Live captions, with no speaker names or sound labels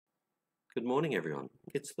Good morning, everyone.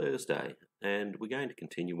 It's Thursday, and we're going to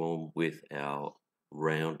continue on with our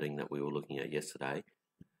rounding that we were looking at yesterday.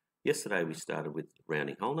 Yesterday, we started with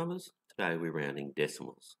rounding whole numbers. Today, we're rounding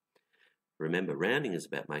decimals. Remember, rounding is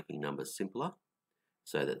about making numbers simpler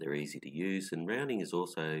so that they're easy to use, and rounding is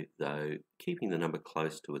also, though, keeping the number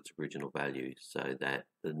close to its original value so that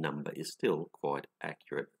the number is still quite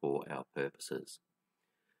accurate for our purposes.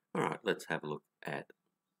 All right, let's have a look at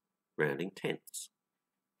rounding tenths.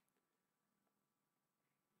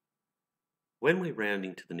 When we're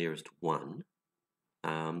rounding to the nearest one,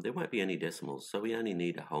 there won't be any decimals, so we only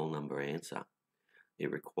need a whole number answer.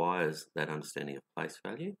 It requires that understanding of place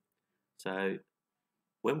value. So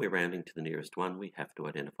when we're rounding to the nearest one, we have to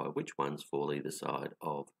identify which ones fall either side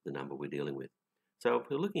of the number we're dealing with. So if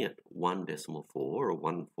we're looking at 1 decimal 4 or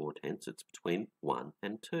 1 4/10, it's between 1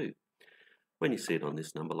 and 2. When you see it on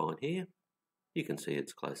this number line here, you can see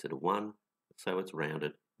it's closer to 1, so it's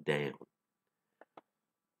rounded down.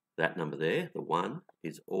 That number there, the 1,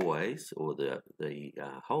 is always, or the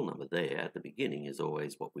whole number there at the beginning is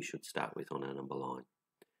always what we should start with on our number line.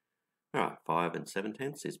 All right, 5 and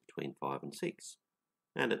 7/10 is between 5 and 6,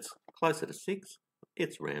 and it's closer to 6,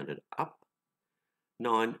 it's rounded up.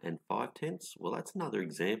 9 and 5/10, well, that's another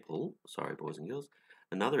example, sorry boys and girls,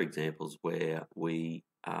 another example is where we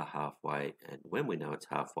are halfway, and when we know it's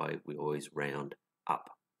halfway, we always round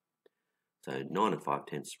up. So 9 and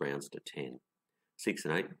 5/10 rounds to 10. 6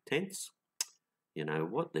 and 8/10, you know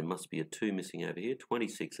what, there must be a 2 missing over here.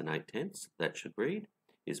 26 and 8/10, that should read,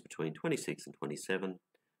 is between 26 and 27.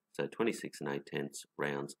 So 26 and 8/10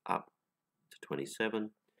 rounds up to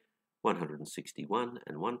 27. 161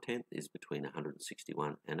 and 1/10 is between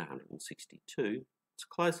 161 and 162. It's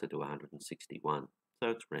closer to 161,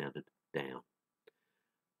 so it's rounded down.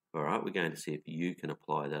 All right, we're going to see if you can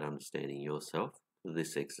apply that understanding yourself to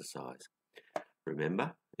this exercise.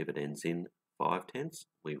 Remember, if it ends in 5/10,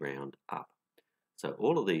 we round up. So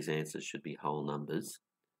all of these answers should be whole numbers.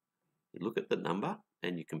 You look at the number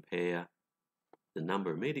and you compare the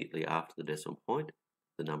number immediately after the decimal point,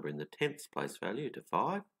 the number in the tenths place value, to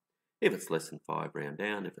 5. If it's less than 5, round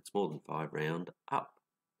down. If it's more than 5, round up.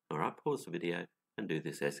 All right, pause the video and do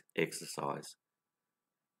this exercise.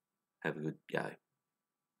 Have a good go.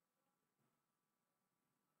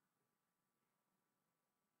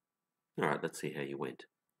 All right, let's see how you went.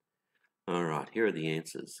 All right, here are the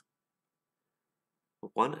answers.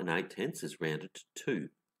 1 and 8/10 is rounded to 2,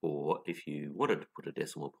 or if you wanted to put a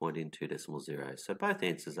decimal point in, 2 decimal zeros. So both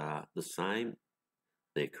answers are the same.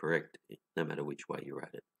 They're correct no matter which way you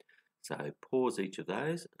write it. So pause each of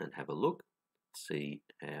those and have a look, see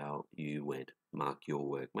how you went. Mark your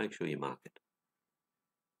work. Make sure you mark it.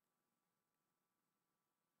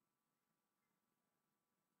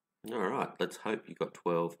 All right, let's hope you got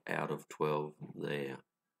 12 out of 12 there.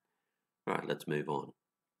 All right, let's move on.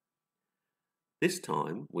 This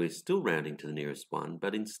time, we're still rounding to the nearest one,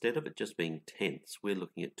 but instead of it just being tenths, we're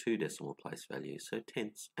looking at 2 decimal place values, so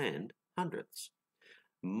tenths and hundredths.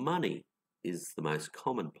 Money is the most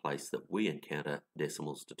common place that we encounter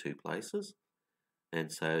decimals to 2 places,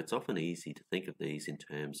 and so it's often easy to think of these in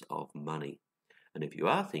terms of money. And if you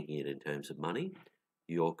are thinking it in terms of money,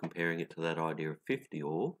 you're comparing it to that idea of 50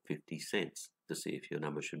 or 50 cents to see if your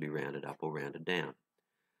number should be rounded up or rounded down.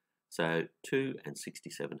 So 2 and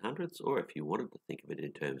 67 hundredths, or if you wanted to think of it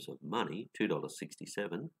in terms of money,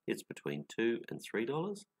 $2.67, it's between $2 and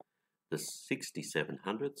 $3. The 67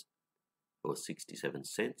 hundredths, or 67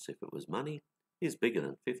 cents if it was money, is bigger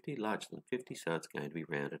than 50, larger than 50, so it's going to be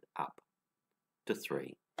rounded up to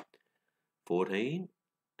 3. 14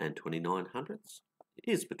 and 29 hundredths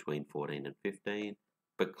is between 14 and 15,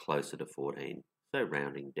 but closer to 14, so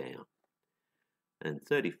rounding down. And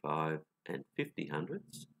 35 and 50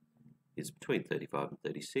 hundredths is between 35 and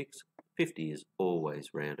 36. 50 is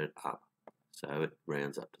always rounded up, so it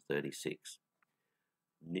rounds up to 36.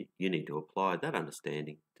 You need to apply that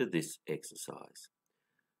understanding to this exercise.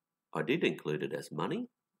 I did include it as money,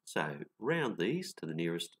 so round these to the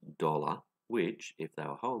nearest dollar, which, if they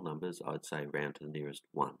were whole numbers, I'd say round to the nearest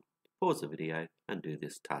 1. Pause the video and do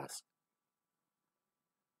this task.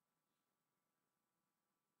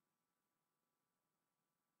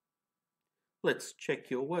 Let's check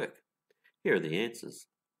your work. Here are the answers.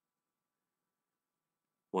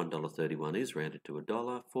 $1.31 is rounded to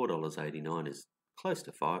 $1, $4.89 is close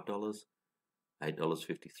to $5,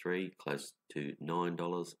 $8.53 close to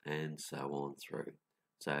 $9, and so on through.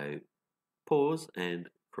 So pause and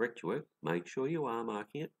correct your work. Make sure you are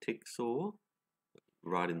marking it, ticks, or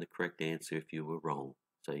write in the correct answer if you were wrong,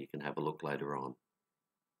 so you can have a look later on.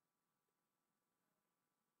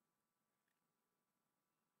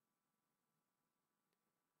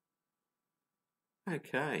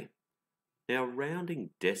 Okay, now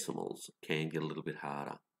rounding decimals can get a little bit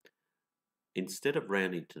harder. Instead of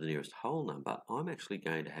rounding to the nearest whole number, I'm actually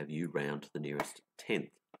going to have you round to the nearest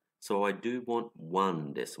tenth. So I do want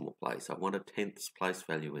one decimal place. I want a tenths place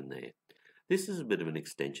value in there. This is a bit of an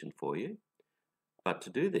extension for you, but to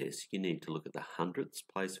do this, you need to look at the hundredths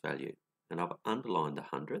place value. And I've underlined the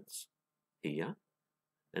hundredths here.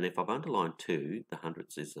 And if I've underlined 2, the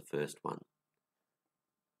hundredths is the first one.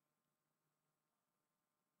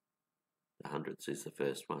 The hundredths is the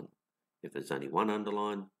first one. If there's only one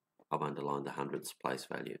underline, I've underlined the hundredths place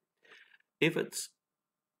value. If it's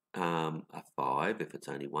a 5, if it's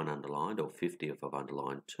only one underlined, or 50 if I've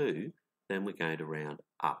underlined 2, then we're going to round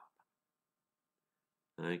up.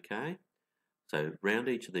 Okay, so round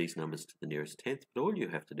each of these numbers to the nearest tenth, but all you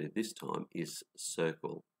have to do this time is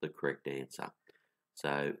circle the correct answer.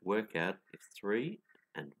 So work out if 3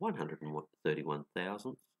 and 131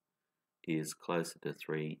 thousandths is closer to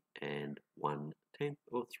 3 and 1/10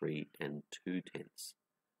 or 3 and 2/10.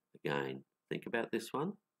 Again, think about this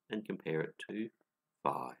one and compare it to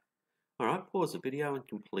 5. Alright, pause the video and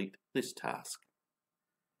complete this task.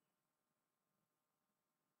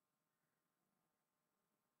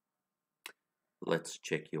 Let's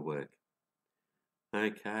check your work.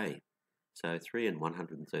 Okay, so 3 and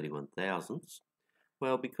 131 thousandths.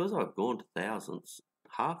 Well, because I've gone to thousandths,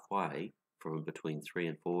 halfway from between 3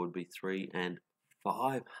 and 4 would be 3 and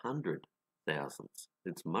 500 thousandths.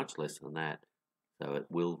 It's much less than that, so it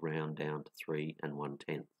will round down to 3 and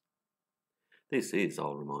 1/10. This is,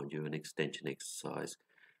 I'll remind you, an extension exercise.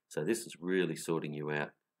 So this is really sorting you out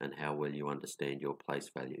and how well you understand your place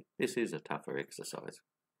value. This is a tougher exercise.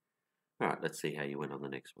 All right, let's see how you went on the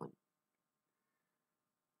next one.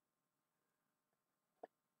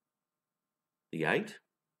 The 8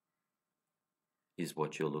 is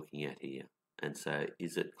what you're looking at here. And so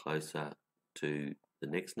is it closer to the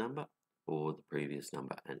next number or the previous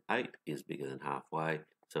number? And 8 is bigger than halfway,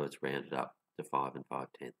 so it's rounded up to 5 and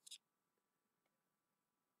 5/10.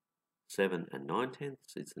 7 and 9/10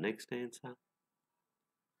 is the next answer.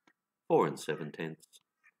 4 and 7/10.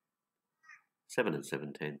 7 and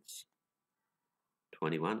 7/10.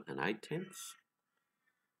 21 and 8/10.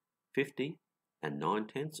 50 and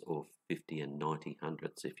 9/10, or 50 and 90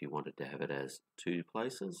 hundredths if you wanted to have it as 2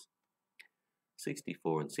 places.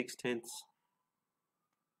 64 and 6/10.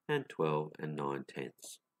 And 12 and 9/10.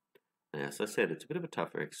 Now, as I said, it's a bit of a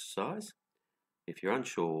tougher exercise. If you're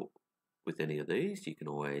unsure with any of these, you can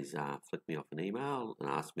always flick me off an email and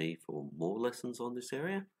ask me for more lessons on this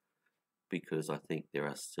area, because I think there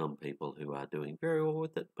are some people who are doing very well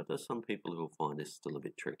with it, but there's some people who will find this still a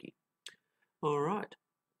bit tricky. All right,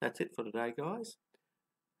 that's it for today, guys.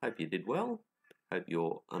 Hope you did well. Hope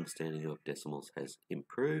your understanding of decimals has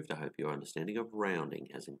improved. I hope your understanding of rounding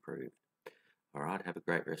has improved. All right, have a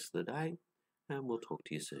great rest of the day, and we'll talk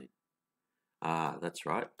to you soon. That's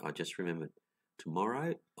right, I just remembered.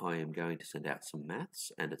 Tomorrow I am going to send out some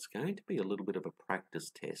maths, and it's going to be a little bit of a practice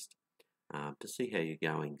test to see how you're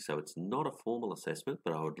going. So it's not a formal assessment,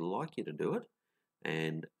 but I would like you to do it,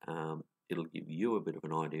 and it'll give you a bit of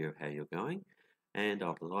an idea of how you're going. And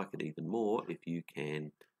I'd like it even more if you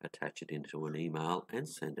can attach it into an email and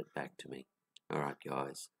send it back to me. All right,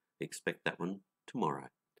 guys, expect that one tomorrow.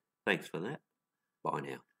 Thanks for that. Bye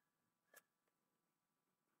now.